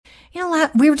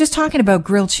we were just talking about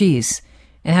grilled cheese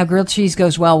and how grilled cheese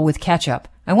goes well with ketchup.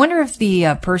 I wonder if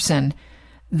the person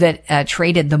that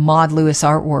traded the Maud Lewis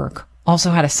artwork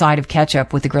also had a side of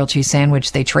ketchup with the grilled cheese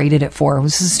sandwich they traded it for.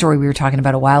 This is a story we were talking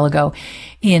about a while ago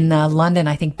in London,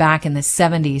 I think back in the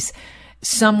 70s.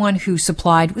 Someone who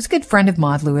supplied was a good friend of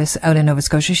Maud Lewis out in Nova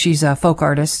Scotia. She's a folk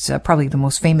artist, probably the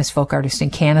most famous folk artist in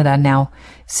Canada now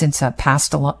since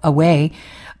passed away.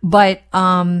 But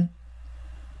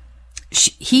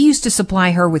he used to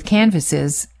supply her with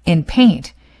canvases and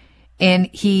paint. And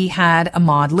he had a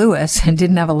Maud Lewis and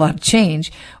didn't have a lot of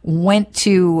change, went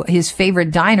to his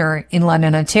favorite diner in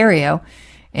London, Ontario,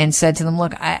 and said to them,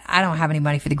 look, I don't have any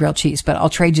money for the grilled cheese, but I'll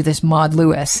trade you this Maud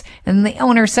Lewis. And the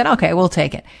owner said, okay, we'll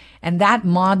take it. And that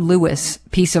Maud Lewis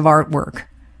piece of artwork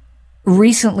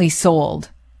recently sold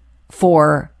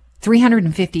for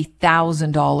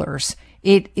 $350,000.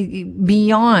 It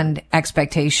beyond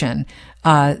expectation.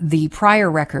 The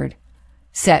prior record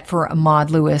set for a Maud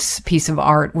Lewis piece of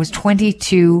art was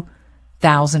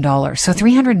 $22,000. So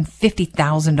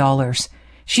 $350,000.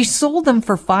 She sold them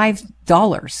for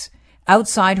 $5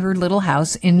 outside her little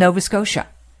house in Nova Scotia.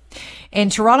 In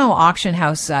Toronto auction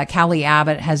house, Callie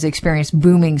Abbott has experienced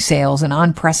booming sales and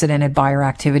unprecedented buyer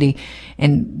activity,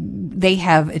 and they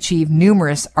have achieved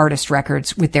numerous artist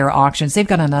records with their auctions. They've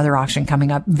got another auction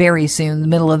coming up very soon, the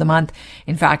middle of the month.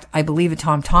 In fact, I believe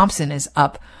Tom Thompson is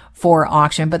up for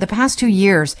auction. But the past 2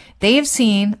 years, they have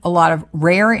seen a lot of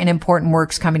rare and important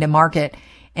works coming to market,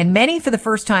 and many for the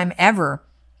first time ever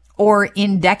or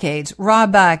in decades.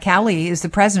 Rob Callie is the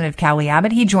president of Callie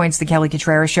Abbott. He joins the Kelly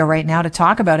Contreras Show right now to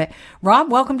talk about it. Rob,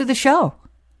 welcome to the show.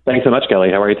 Thanks so much, Kelly.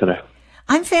 How are you today?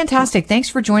 I'm fantastic. Thanks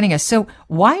for joining us. So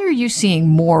why are you seeing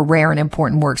more rare and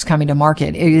important works coming to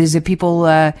market? Is it people,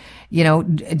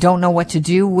 don't know what to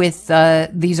do with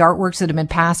these artworks that have been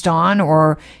passed on,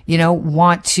 or,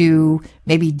 want to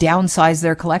maybe downsize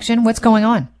their collection? What's going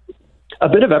on? A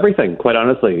bit of everything, quite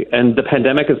honestly. And the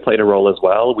pandemic has played a role as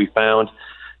well. We found,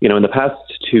 in the past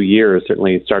 2 years,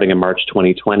 certainly starting in March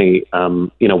 2020,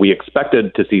 we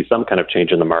expected to see some kind of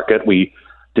change in the market. We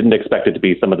didn't expect it to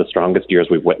be some of the strongest years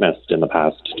we've witnessed in the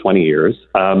past 20 years.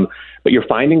 But you're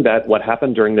finding that what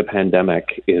happened during the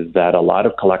pandemic is that a lot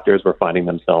of collectors were finding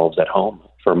themselves at home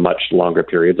for much longer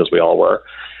periods, as we all were.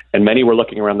 And many were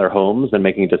looking around their homes and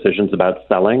making decisions about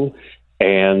selling.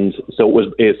 And so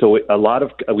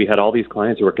we had all these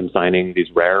clients who were consigning these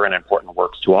rare and important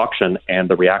works to auction, and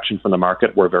the reaction from the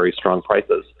market were very strong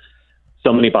prices.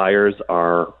 So many buyers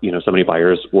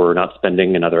were not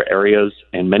spending in other areas,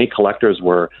 and many collectors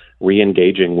were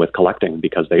re-engaging with collecting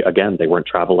because they weren't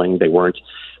traveling, they weren't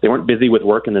busy with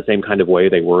work in the same kind of way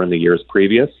they were in the years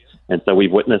previous. And so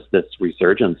we've witnessed this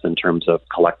resurgence in terms of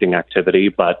collecting activity.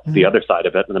 But the other side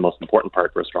of it, and the most important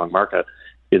part for a strong market,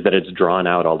 is that it's drawn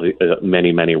out all the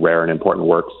many, many rare and important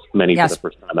works, many for the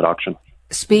first time at auction.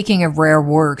 Speaking of rare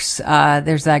works,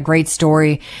 there's that great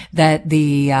story that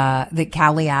that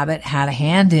Callie Abbott had a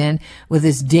hand in with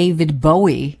this David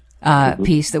Bowie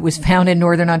piece that was found in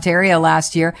Northern Ontario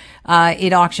last year.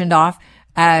 It auctioned off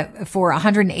for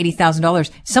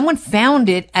 $180,000. Someone found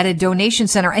it at a donation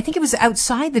center. I think it was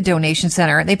outside the donation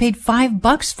center. They paid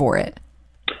 $5 for it.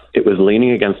 It was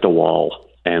leaning against a wall.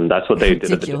 And that's what they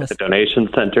did at the donation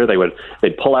center.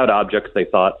 They'd pull out objects they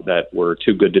thought that were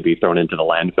too good to be thrown into the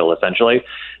landfill, essentially.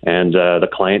 And the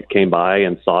client came by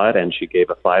and saw it, and she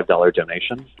gave a $5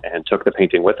 donation and took the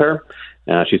painting with her.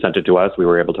 She sent it to us. We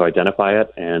were able to identify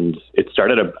it, and it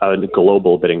started a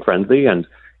global bidding frenzy, and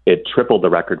it tripled the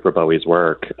record for Bowie's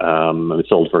work. It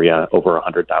sold for over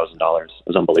 $100,000. It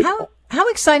was unbelievable. How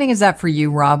exciting is that for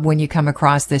you, Rob, when you come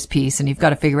across this piece and you've got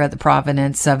to figure out the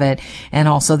provenance of it and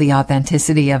also the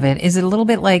authenticity of it? Is it a little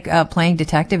bit like playing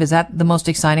detective? Is that the most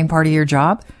exciting part of your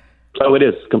job? Oh, it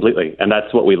is completely. And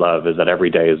that's what we love, is that every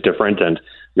day is different, and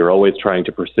you're always trying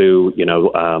to pursue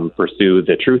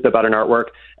the truth about an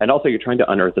artwork. And also you're trying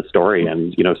to unearth the story.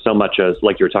 And, so much as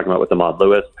like you were talking about with the Maud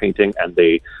Lewis painting and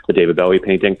the David Bowie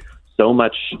painting, so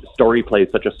much story plays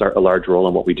such a large role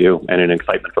in what we do and an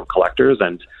excitement from collectors.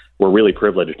 And we're really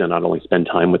privileged to not only spend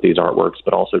time with these artworks,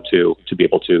 but also to be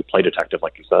able to play detective,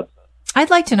 like you said.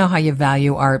 I'd like to know how you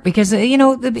value art because,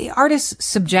 the art is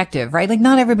subjective, right? Like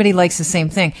not everybody likes the same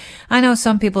thing. I know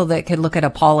some people that could look at a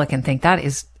Pollock and think that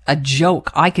is a joke.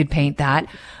 I could paint that.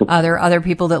 There are other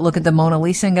people that look at the Mona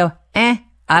Lisa and go,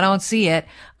 I don't see it.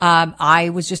 I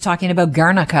was just talking about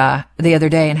Guernica the other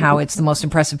day and how it's the most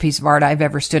impressive piece of art I've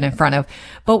ever stood in front of.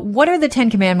 But what are the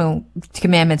 10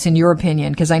 commandments in your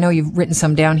opinion? Because I know you've written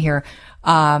some down here,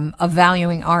 of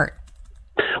valuing art.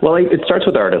 Well, it starts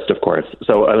with the artist, of course.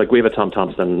 So we have a Tom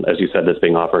Thompson, as you said, that's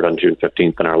being offered on June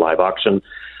 15th in our live auction.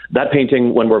 That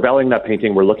painting, when we're valuing that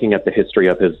painting, we're looking at the history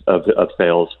of his of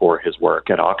sales for his work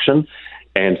at auction.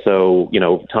 And so,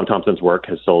 Tom Thomson's work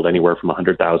has sold anywhere from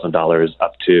 $100,000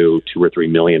 up to $2 or $3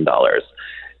 million.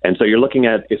 And so you're looking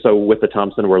at, so with the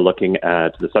Thomson, we're looking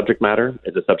at the subject matter,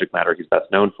 the subject matter he's best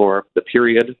known for, the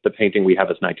period. The painting we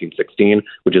have is 1916,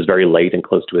 which is very late and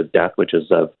close to his death, which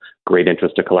is of great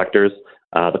interest to collectors.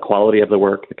 The quality of the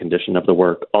work, the condition of the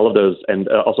work, all of those, and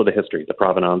also the history, the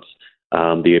provenance,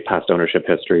 the past ownership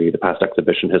history, the past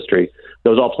exhibition history.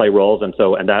 Those all play roles. And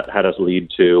that had us lead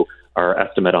to our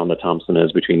estimate on the Thomson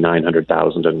is between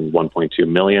 $900,000 and $1.2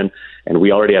 million. And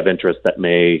we already have interest that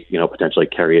may, potentially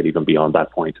carry it even beyond that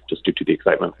point, just due to the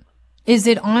excitement. Is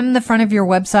it on the front of your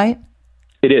website?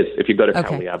 It is. If you go to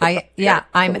okay.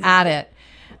 I'm at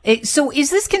it. So is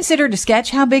this considered a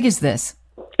sketch? How big is this?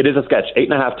 It is a sketch,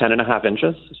 8.5, 10.5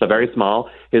 inches, so very small.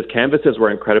 His canvases were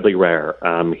incredibly rare.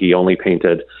 He only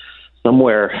painted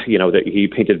he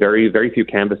painted very, very few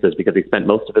canvases because he spent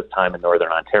most of his time in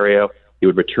Northern Ontario. He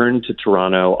would return to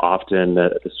Toronto often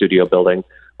at the studio building,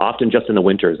 often just in the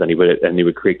winters, and he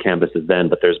would create canvases then.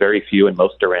 But there's very few, and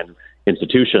most are in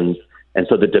institutions, and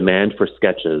so the demand for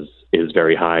sketches is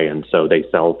very high, and so they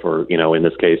sell for in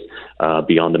this case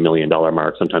beyond the $1 million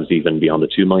mark, sometimes even beyond the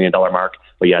 $2 million mark.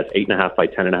 But yeah, it's 8.5 by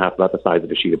 10.5, about the size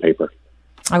of a sheet of paper.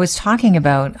 I was talking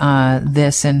about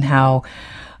this and how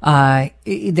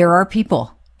there are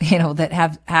people that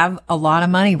have a lot of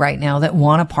money right now that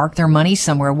want to park their money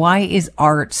somewhere. Why is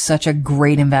art such a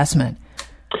great investment?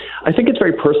 I think it's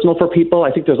very personal for people.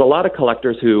 I think there's a lot of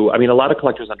collectors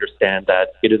understand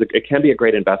that it can be a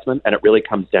great investment, and it really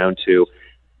comes down to,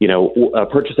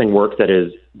 purchasing work that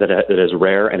is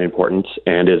rare and important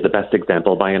and is the best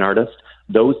example by an artist.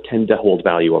 Those tend to hold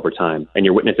value over time, and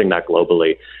you're witnessing that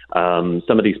globally.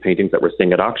 Some of these paintings that we're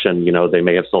seeing at auction, they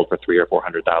may have sold for $300,000 or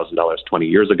 $400,000 20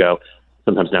 years ago.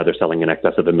 Sometimes now they're selling in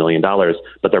excess of $1 million,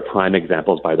 but they're prime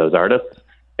examples by those artists.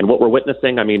 And what we're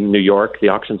witnessing, New York, the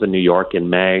auctions in New York in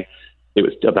May, it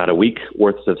was about 2 weeks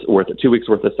worth of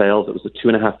sales. It was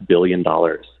 $2.5 billion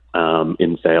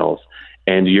in sales.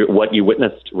 And what you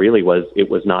witnessed really was it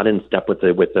was not in step with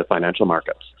the financial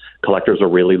markets. Collectors are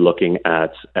really looking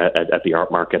at the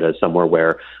art market as somewhere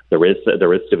where there is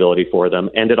stability for them,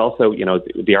 and it also,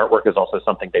 the artwork is also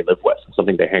something they live with,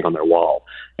 something they hang on their wall.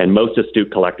 And most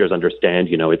astute collectors understand,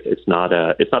 it's not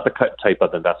the type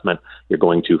of investment you're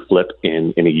going to flip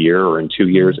in a year or in 2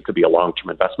 years. It could be a long-term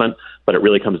investment, but it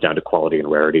really comes down to quality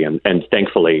and rarity. And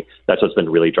thankfully, that's what's been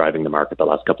really driving the market the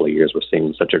last couple of years. We're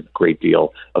seeing such a great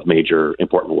deal of major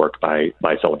important work by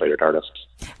celebrated artists.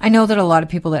 I know that a lot of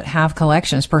people that have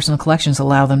collections, personal collections,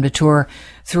 allow them to tour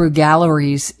through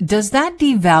galleries. Does that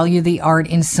devalue the art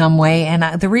in some way?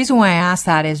 And the reason why I ask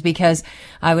that is because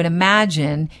I would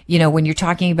imagine, when you're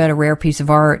talking about a rare piece of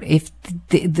art, if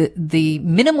the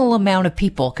minimal amount of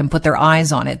people can put their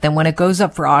eyes on it, then when it goes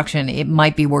up for auction, it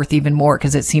might be worth even more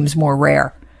because it seems more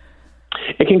rare.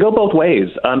 It can go both ways.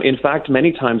 In fact,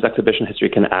 many times exhibition history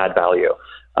can add value.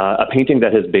 A painting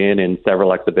that has been in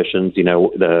several exhibitions,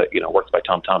 works by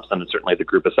Tom Thomson and certainly the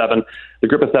Group of Seven. The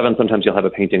Group of Seven, sometimes you'll have a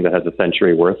painting that has a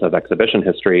century worth of exhibition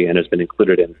history and has been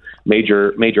included in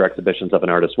major exhibitions of an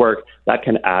artist's work. That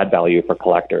can add value for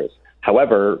collectors.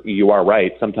 However, you are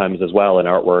right, sometimes as well, an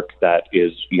artwork that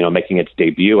is, making its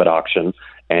debut at auction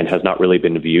and has not really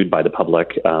been viewed by the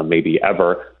public, maybe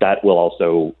ever, that will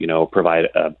also, provide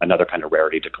another kind of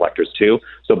rarity to collectors too.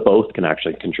 So both can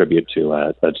actually contribute to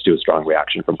a strong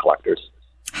reaction from collectors.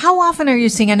 How often are you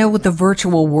seeing, I know with the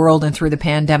virtual world and through the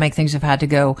pandemic, things have had to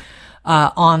go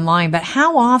online, but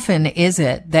how often is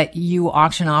it that you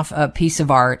auction off a piece of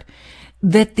art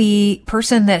that the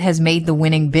person that has made the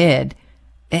winning bid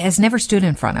has never stood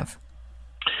in front of?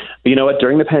 You know what?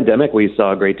 During the pandemic, we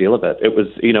saw a great deal of it. It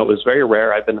was very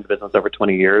rare. I've been in the business over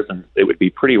 20 years, and it would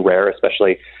be pretty rare,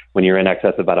 especially when you're in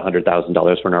excess of about $100,000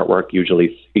 for an artwork.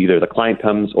 Usually either the client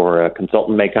comes or a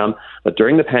consultant may come. But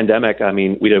during the pandemic,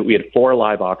 we had 4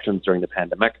 live auctions during the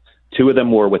pandemic. 2 of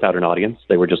them were without an audience.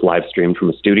 They were just live streamed from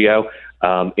a studio.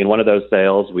 In one of those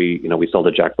sales, we sold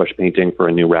a Jack Bush painting for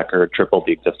a new record, tripled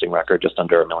the existing record, just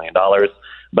under $1 million.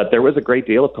 But there was a great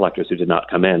deal of collectors who did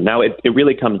not come in. Now, it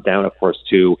really comes down, of course,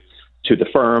 to the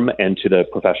firm and to the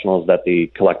professionals that the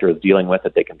collector is dealing with,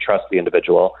 that they can trust the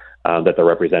individual, that they're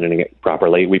representing it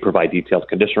properly. We provide detailed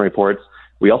condition reports.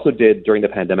 We also did, during the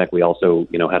pandemic, we also,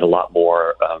 had a lot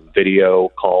more video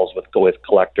calls with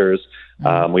collectors.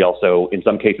 We also, in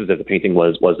some cases, if the painting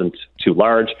wasn't too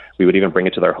large, we would even bring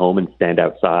it to their home and stand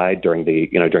outside during the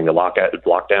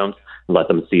lockdowns. let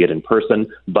them see it in person.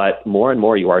 But more and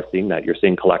more you are seeing that. You're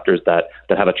seeing collectors that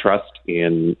have a trust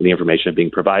in the information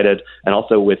being provided. And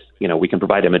also with, we can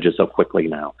provide images so quickly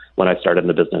now. When I started in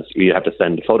the business, you have to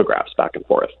send photographs back and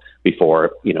forth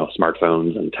before,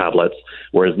 smartphones and tablets.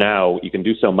 Whereas now you can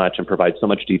do so much and provide so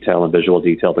much detail and visual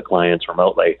detail to clients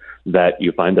remotely that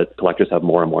you find that collectors have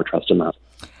more and more trust in that.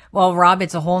 Well, Rob,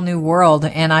 it's a whole new world.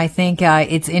 And I think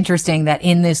it's interesting that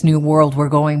in this new world, we're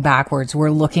going backwards.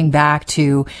 We're looking back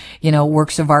to,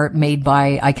 works of art made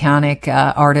by iconic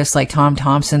artists like Tom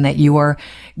Thompson that you are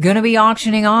going to be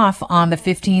auctioning off on the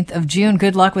 15th of June.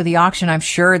 Good luck with the auction. I'm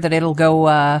sure that it'll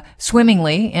go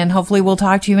swimmingly, and hopefully we'll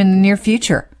talk to you in the near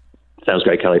future. Sounds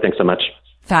great, Kelly. Thanks so much.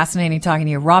 Fascinating talking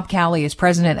to you. Rob Cowley is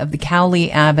president of the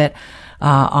Cowley Abbott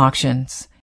Auctions.